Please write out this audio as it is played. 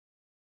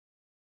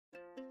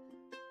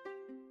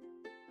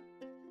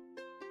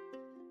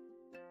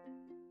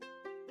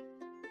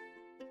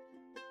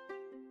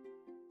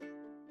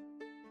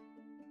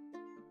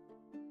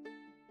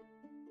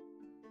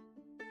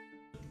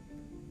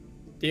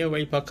Dear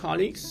WAPOR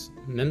colleagues,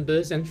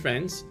 members and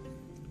friends,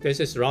 this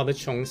is Robert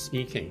Chung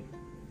speaking.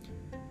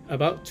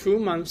 About 2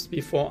 months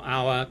before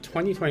our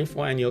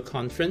 2024 annual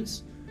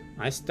conference,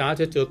 I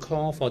started to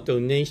call for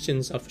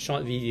donations of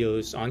short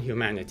videos on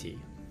humanity.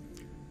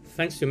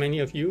 Thanks to many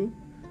of you,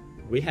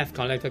 we have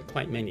collected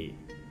quite many,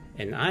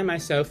 and I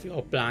myself feel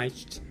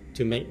obliged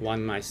to make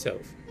one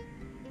myself.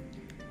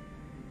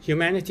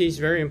 Humanity is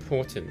very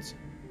important.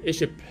 It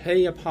should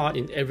play a part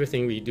in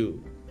everything we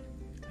do.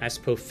 As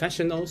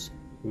professionals,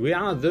 we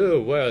are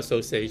the World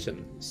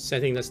Association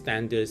setting the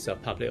standards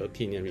of public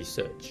opinion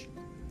research.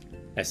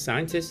 As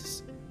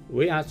scientists,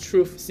 we are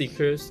truth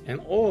seekers,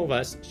 and all of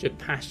us should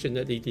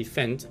passionately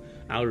defend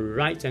our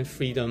right and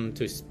freedom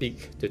to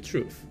speak the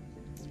truth.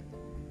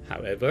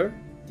 However,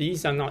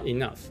 these are not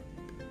enough.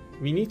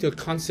 We need to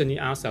constantly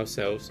ask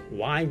ourselves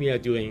why we are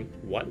doing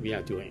what we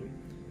are doing,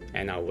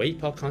 and our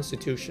WAPOR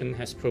Constitution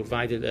has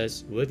provided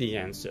us with the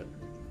answer.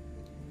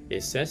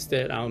 It says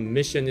that our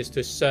mission is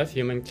to serve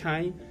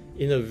humankind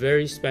in a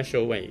very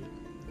special way.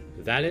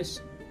 That is,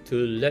 to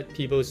let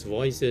people's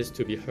voices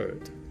to be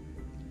heard.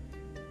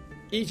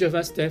 Each of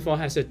us therefore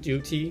has a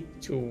duty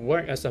to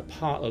work as a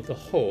part of the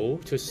whole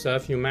to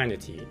serve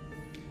humanity,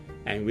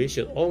 and we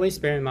should always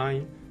bear in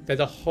mind that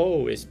the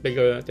whole is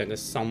bigger than the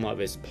sum of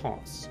its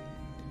parts.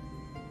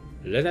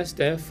 Let us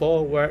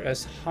therefore work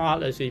as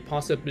hard as we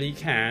possibly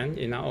can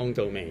in our own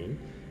domain,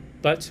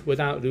 but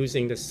without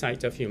losing the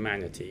sight of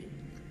humanity.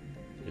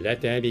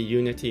 Let there be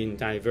unity in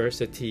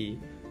diversity,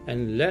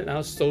 and let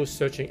our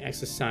soul-searching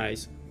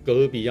exercise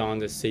go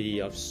beyond the city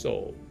of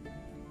Seoul.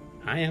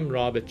 I am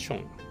Robert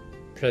Chung,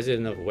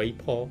 President of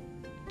WAPOR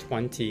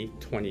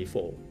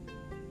 2024.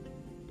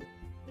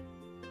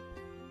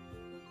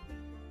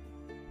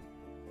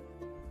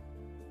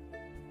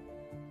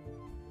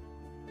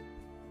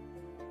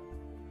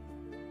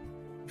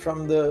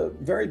 From the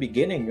very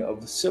beginning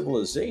of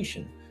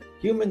civilization,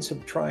 humans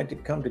have tried to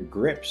come to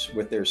grips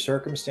with their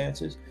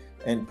circumstances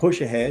and push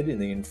ahead in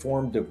the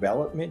informed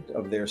development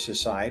of their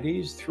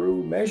societies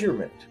through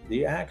measurement,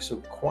 the acts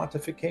of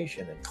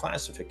quantification and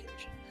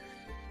classification.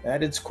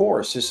 At its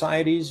core,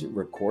 societies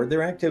record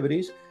their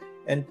activities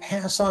and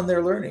pass on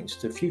their learnings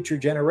to future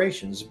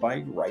generations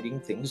by writing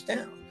things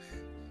down.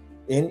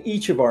 In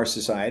each of our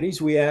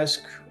societies, we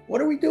ask,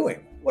 what are we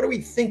doing? What are we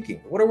thinking?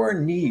 What are our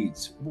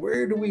needs?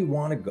 Where do we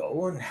want to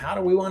go, and how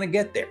do we want to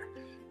get there?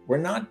 We're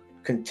not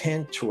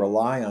content to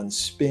rely on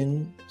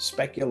spin,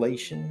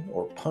 speculation,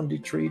 or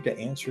punditry to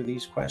answer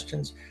these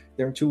questions.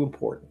 They're too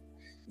important.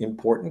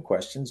 Important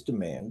questions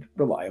demand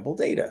reliable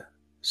data.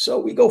 So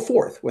we go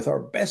forth with our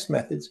best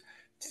methods,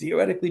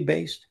 theoretically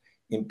based,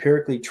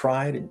 empirically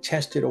tried and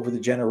tested over the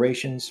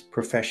generations,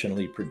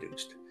 professionally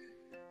produced.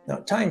 Now,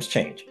 times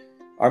change.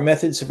 Our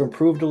methods have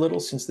improved a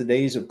little since the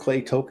days of clay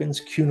tokens,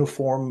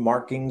 cuneiform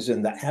markings,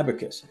 and the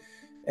abacus.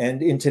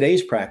 And in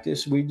today's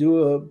practice, we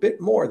do a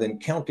bit more than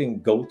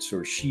counting goats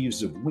or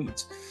sheaves of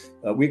wheat.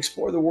 We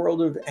explore the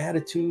world of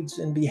attitudes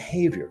and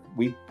behavior.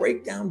 We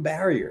break down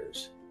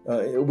barriers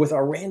with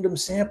our random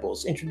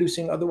samples,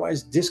 introducing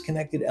otherwise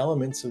disconnected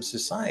elements of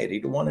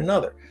society to one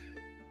another.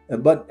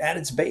 But at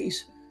its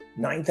base,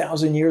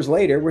 9,000 years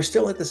later, we're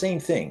still at the same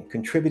thing,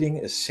 contributing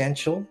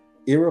essential,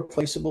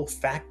 irreplaceable,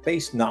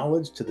 fact-based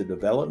knowledge to the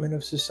development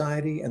of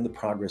society and the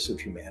progress of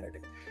humanity.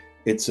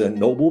 It's a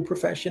noble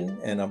profession,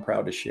 and I'm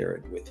proud to share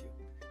it with you.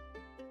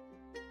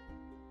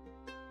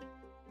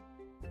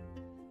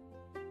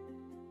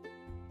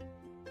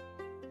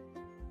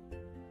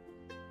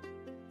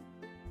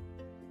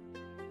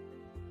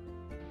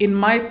 In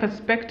my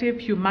perspective,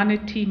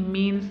 humanity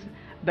means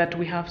that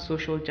we have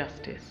social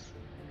justice,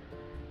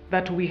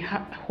 that we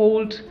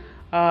hold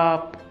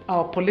our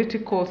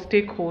political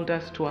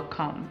stakeholders to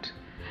account.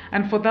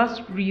 And for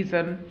that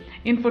reason,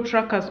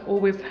 InfoTrack has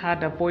always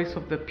had a Voice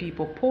of the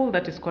People poll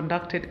that is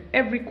conducted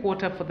every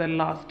quarter for the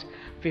last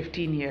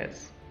 15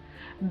 years.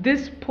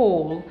 This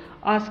poll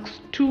asks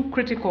two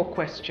critical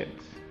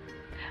questions.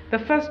 The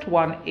first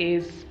one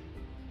is,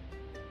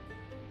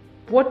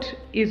 what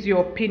is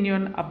your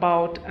opinion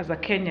about, as a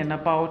Kenyan,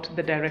 about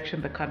the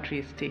direction the country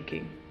is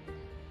taking?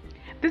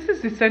 This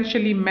is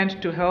essentially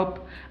meant to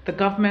help the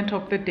government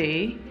of the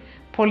day,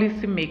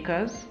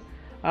 policymakers,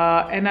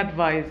 and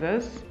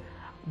advisors,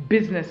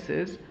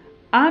 businesses,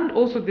 and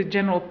also the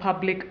general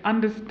public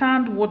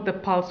understand what the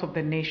pulse of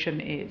the nation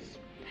is.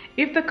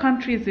 If the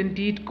country is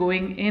indeed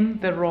going in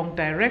the wrong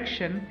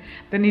direction,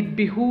 then it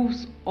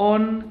behooves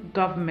on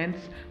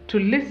governments to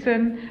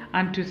listen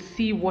and to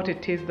see what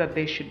it is that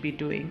they should be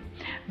doing.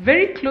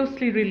 Very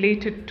closely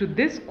related to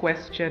this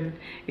question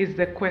is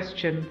the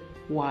question,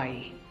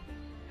 why?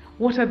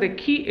 What are the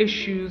key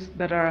issues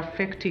that are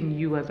affecting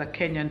you as a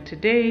Kenyan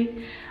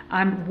today?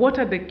 And what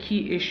are the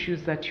key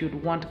issues that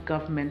you'd want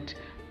government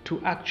to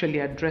actually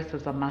address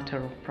as a matter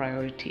of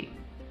priority?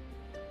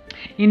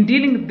 In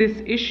dealing with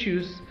these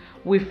issues,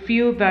 we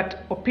feel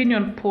that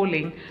opinion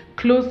polling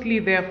closely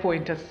therefore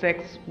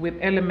intersects with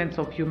elements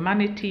of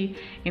humanity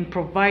in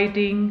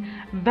providing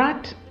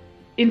that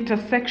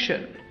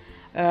intersection,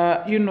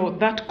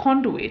 that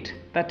conduit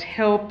that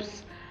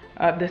helps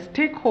the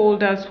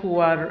stakeholders who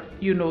are,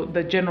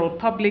 the general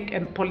public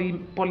and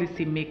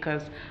policy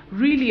makers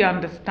really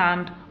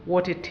understand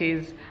what it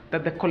is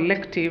that the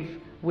collective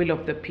will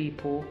of the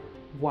people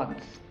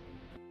wants.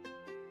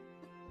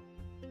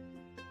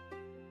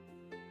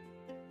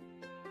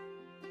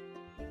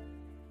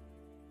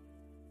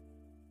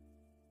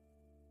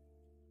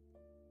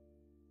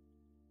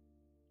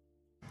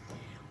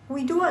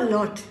 We do a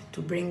lot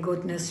to bring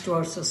goodness to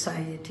our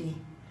society,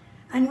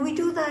 and we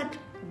do that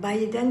by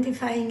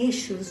identifying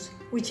issues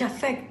which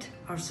affect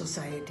our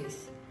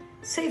societies.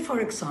 Say, for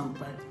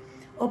example,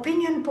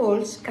 opinion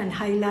polls can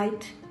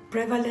highlight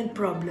prevalent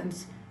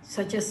problems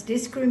such as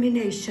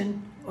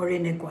discrimination or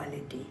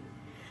inequality.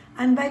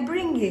 And by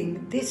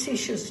bringing these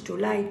issues to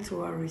light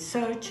through our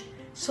research,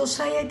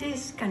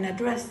 societies can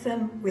address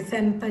them with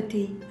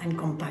empathy and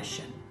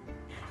compassion.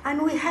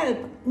 And we help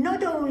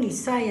not only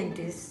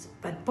scientists,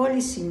 but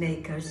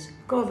policymakers,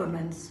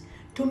 governments,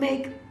 to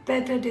make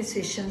better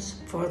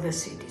decisions for the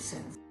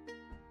citizens.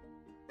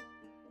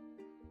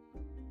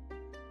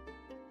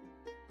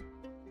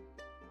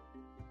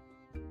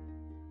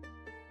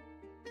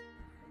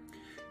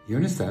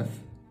 UNICEF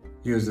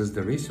uses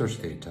the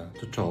research data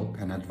to talk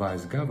and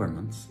advise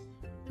governments,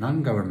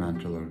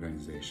 non-governmental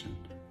organizations,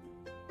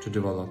 to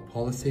develop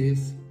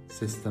policies,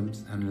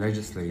 systems, and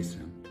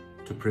legislation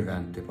to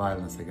prevent the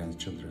violence against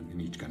children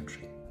in each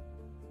country.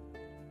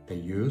 They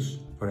use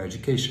for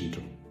education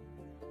too,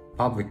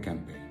 public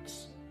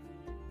campaigns,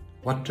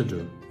 what to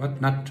do,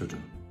 what not to do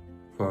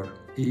for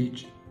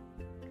each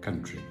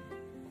country.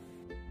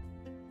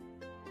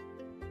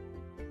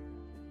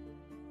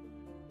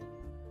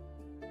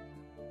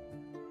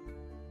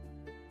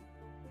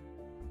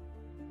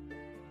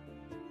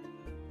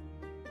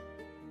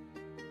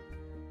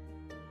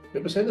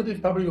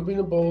 Representative public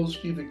opinion polls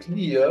give a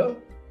clear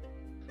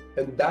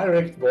and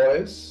direct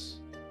voice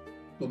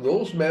to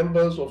those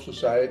members of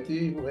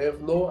society who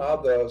have no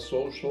other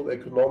social,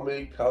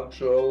 economic,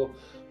 cultural,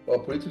 or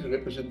political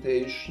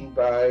representation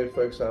by,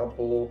 for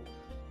example,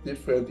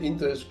 different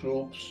interest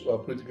groups or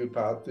political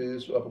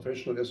parties or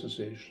professional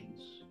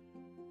associations.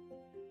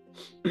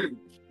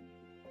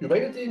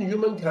 Humanity and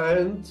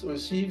humankind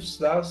receives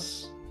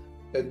thus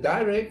a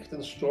direct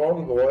and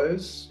strong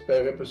voice by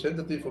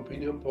representative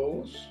opinion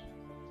polls,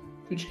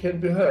 which can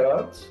be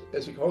heard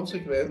as a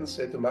consequence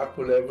at the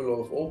macro level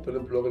of open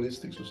and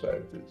pluralistic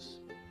societies.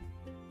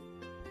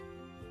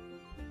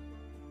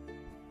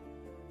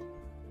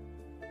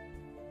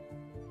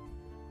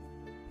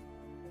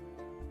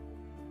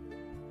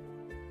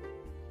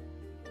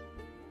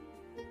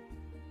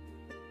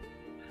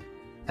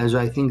 As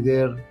I think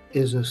there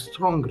is a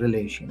strong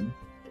relation,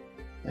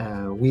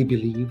 we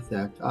believe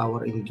that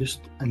our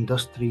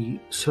industry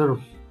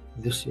serve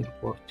this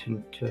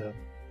important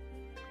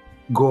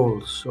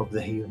goals of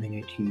the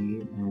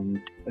humanity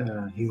and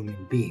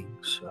human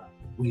beings.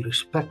 We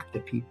respect the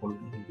people,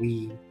 and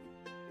we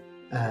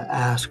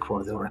ask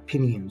for their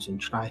opinions and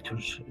try to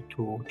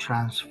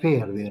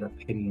transfer their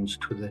opinions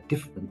to the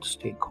different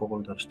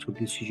stakeholders, to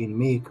decision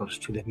makers,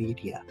 to the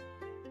media.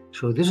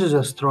 So this is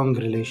a strong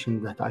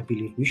relation that I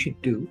believe we should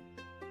do,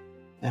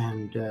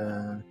 and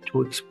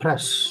to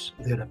express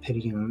their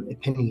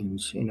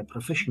opinions in a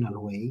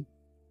professional way,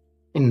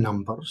 in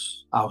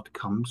numbers,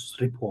 outcomes,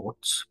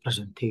 reports,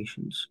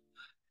 presentations.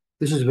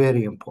 This is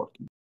very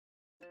important.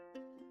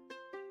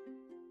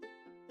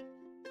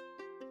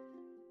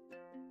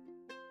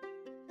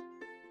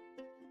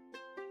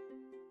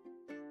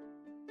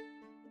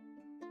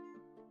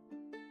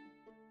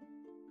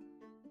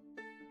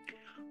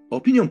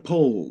 Opinion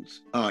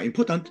polls are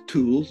important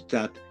tools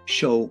that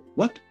show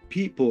what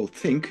people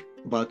think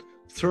about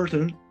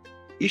certain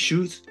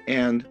issues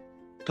and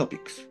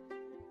topics.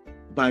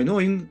 By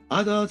knowing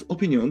others'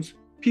 opinions,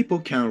 people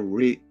can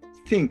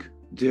rethink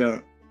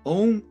their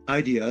own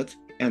ideas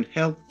and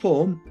help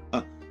form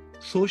a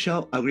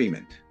social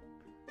agreement.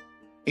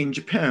 In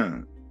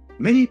Japan,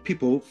 many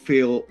people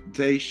feel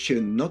they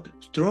should not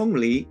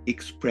strongly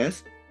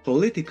express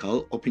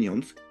political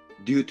opinions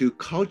due to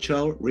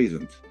cultural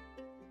reasons.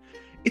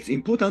 It's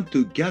important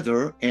to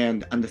gather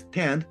and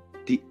understand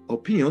the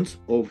opinions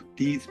of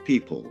these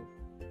people.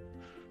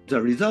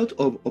 The result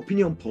of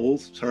opinion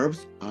polls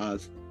serves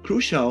as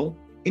crucial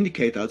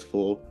indicators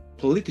for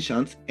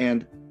politicians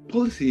and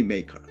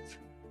policymakers.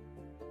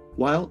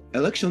 While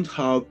elections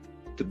have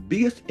the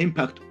biggest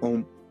impact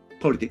on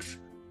politics,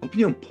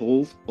 opinion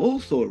polls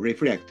also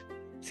reflect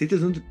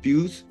citizens'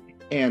 views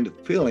and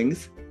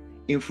feelings,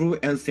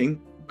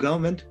 influencing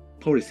government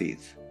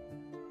policies.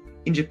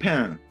 In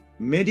Japan,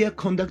 media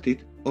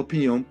conducted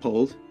opinion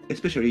polls,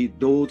 especially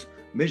those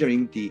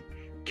measuring the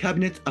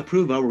cabinet's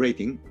approval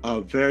rating, are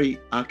very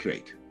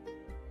accurate.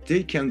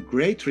 They can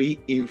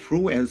greatly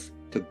influence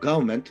the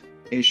government,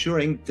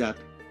 ensuring that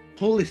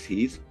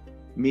policies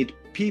meet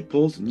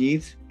people's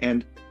needs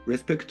and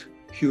respect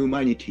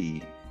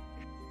humanity.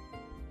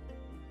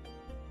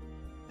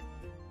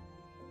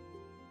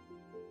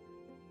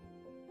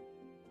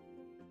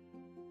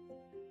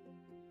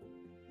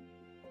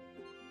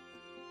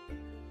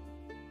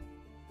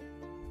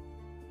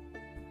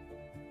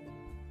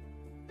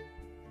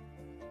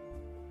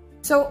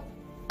 So,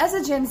 as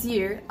a Gen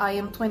Zer, I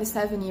am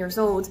 27 years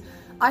old,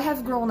 I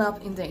have grown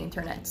up in the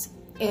internet.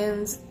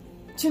 And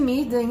to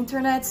me, the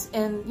internet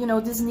and,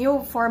 this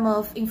new form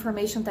of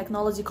information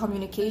technology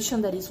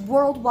communication that is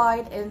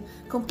worldwide and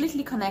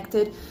completely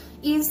connected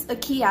is a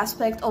key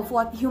aspect of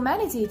what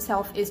humanity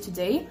itself is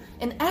today,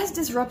 and as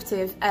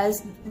disruptive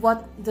as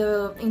what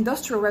the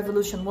Industrial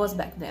Revolution was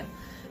back then.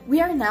 We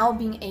are now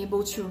being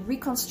able to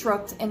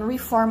reconstruct and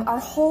reform our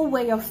whole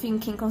way of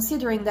thinking,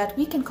 considering that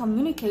we can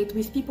communicate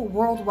with people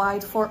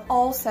worldwide for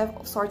all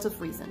sorts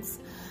of reasons.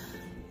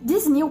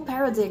 This new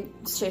paradigm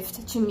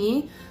shift, to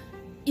me,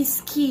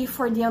 is key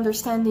for the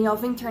understanding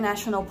of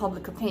international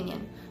public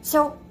opinion.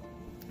 So,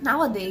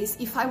 nowadays,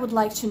 if I would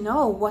like to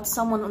know what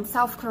someone in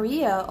South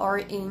Korea or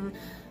in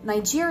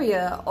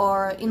Nigeria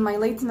or in my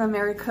Latin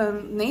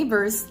American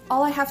neighbors,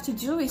 all I have to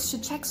do is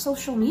to check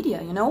social media,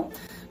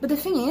 But the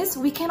thing is,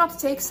 we cannot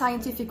take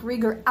scientific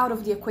rigor out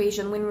of the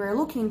equation when we're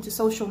looking into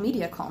social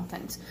media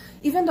content.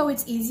 Even though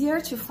it's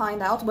easier to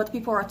find out what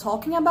people are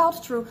talking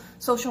about through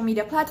social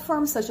media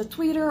platforms such as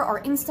Twitter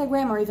or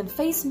Instagram or even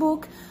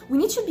Facebook, we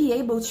need to be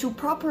able to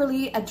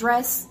properly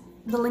address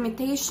the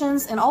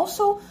limitations and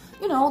also,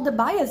 the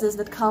biases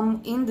that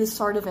come in this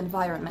sort of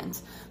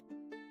environment.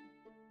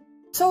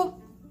 So,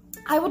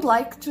 I would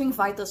like to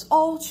invite us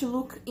all to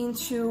look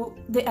into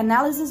the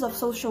analysis of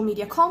social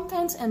media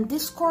content and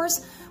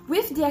discourse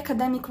with the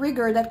academic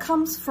rigor that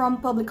comes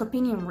from public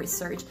opinion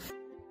research.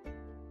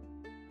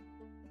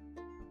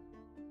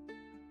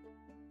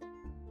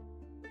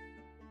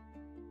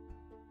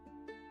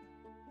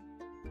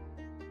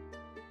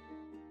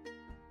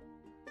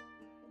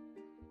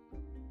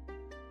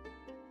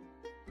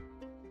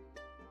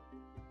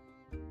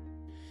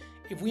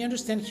 If we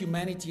understand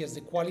humanity as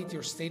the quality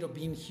or state of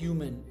being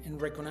human and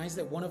recognize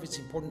that one of its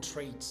important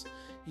traits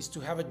is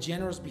to have a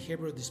generous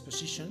behavioral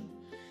disposition,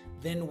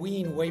 then we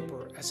in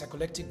WAPOR, as a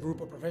collective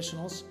group of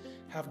professionals,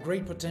 have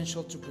great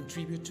potential to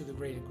contribute to the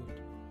greater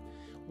good.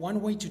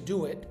 One way to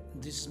do it,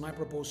 this is my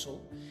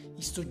proposal,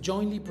 is to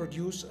jointly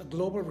produce a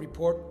global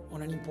report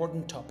on an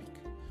important topic,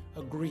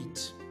 a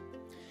GREET.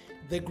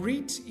 The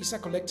GREET is a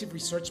collective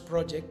research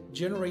project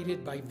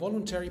generated by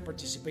voluntary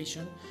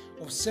participation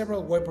of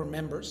several WAPOR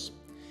members.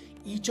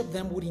 Each of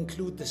them would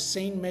include the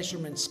same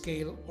measurement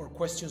scale or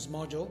questions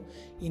module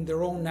in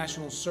their own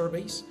national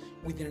surveys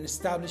within an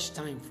established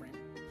time frame.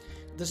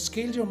 The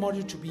scale or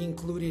module to be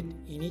included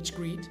in each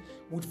GREET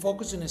would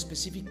focus on a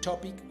specific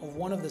topic of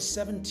one of the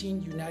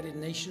 17 United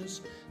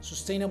Nations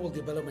Sustainable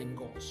Development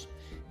Goals,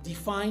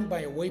 defined by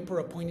a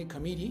WAPOR-appointed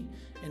committee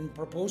and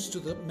proposed to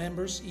the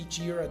members each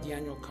year at the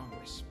annual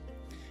Congress.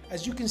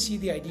 As you can see,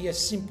 the idea is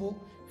simple,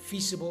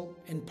 feasible,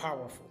 and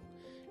powerful.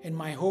 And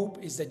my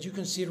hope is that you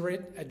consider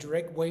it a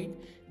direct way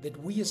that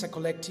we as a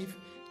collective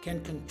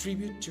can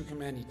contribute to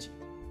humanity.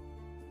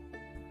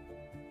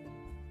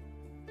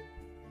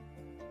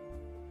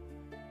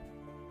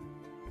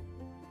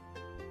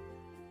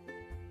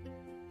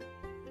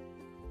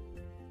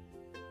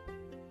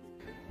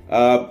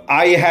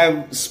 I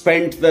have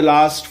spent the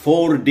last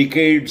 4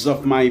 decades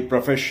of my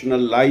professional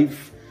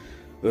life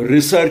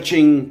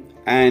researching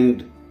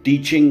and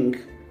teaching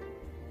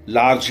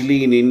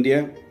largely in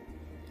India,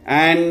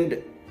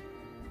 and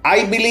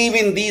I believe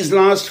in these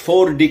last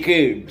 4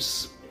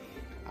 decades,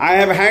 I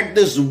have had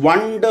this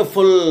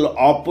wonderful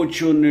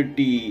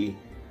opportunity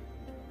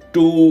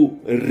to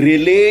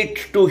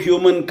relate to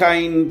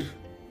humankind,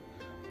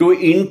 to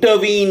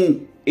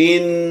intervene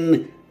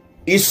in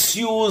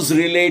issues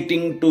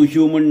relating to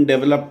human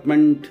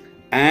development,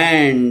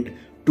 and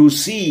to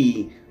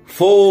see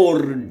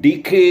 4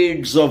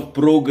 decades of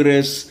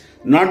progress,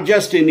 not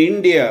just in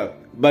India,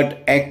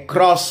 but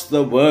across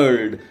the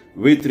world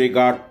with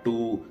regard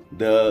to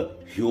the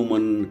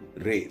human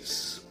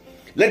race.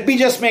 Let me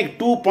just make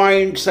 2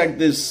 points at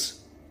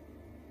this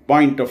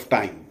point of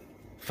time.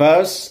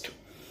 First,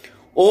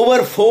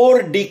 over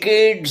 4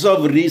 decades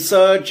of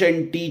research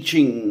and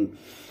teaching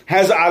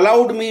has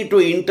allowed me to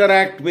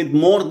interact with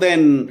more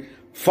than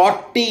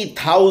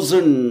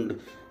 40,000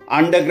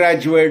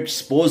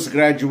 undergraduates,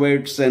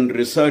 postgraduates, and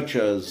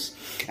researchers.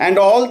 And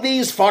all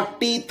these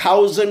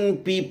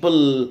 40,000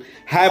 people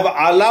have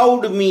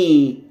allowed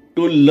me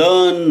to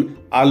learn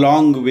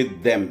along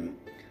with them.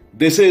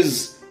 This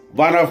is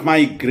one of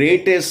my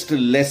greatest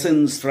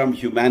lessons from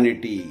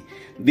humanity.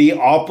 The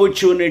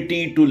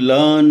opportunity to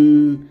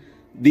learn,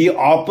 the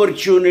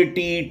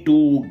opportunity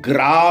to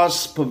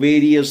grasp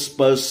various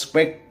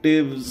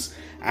perspectives,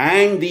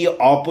 and the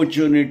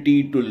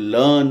opportunity to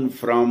learn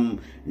from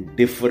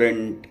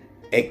different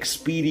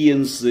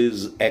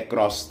experiences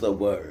across the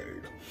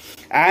world.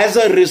 As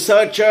a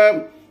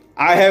researcher,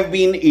 I have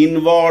been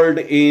involved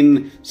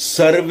in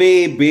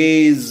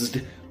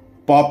survey-based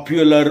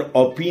popular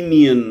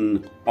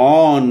opinion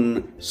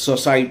on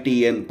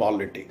society and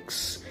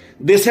politics.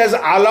 This has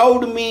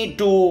allowed me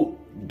to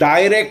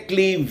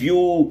directly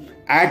view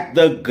at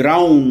the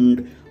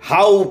ground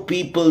how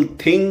people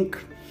think,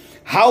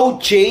 how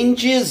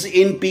changes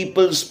in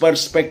people's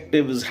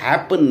perspectives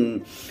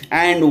happen,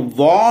 and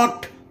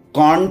what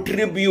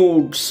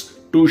contributes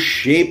to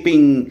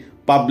shaping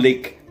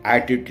public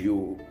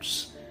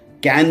attitudes?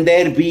 Can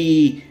there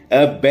be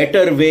a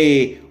better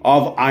way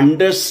of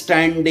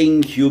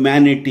understanding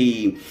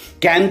humanity?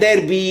 Can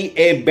there be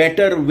a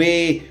better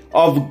way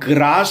of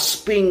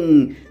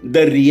grasping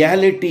the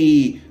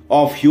reality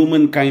of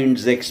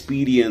humankind's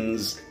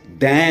experience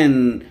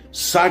than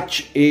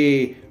such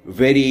a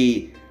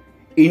very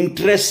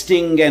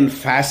interesting and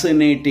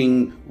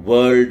fascinating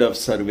world of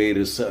survey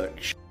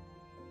research?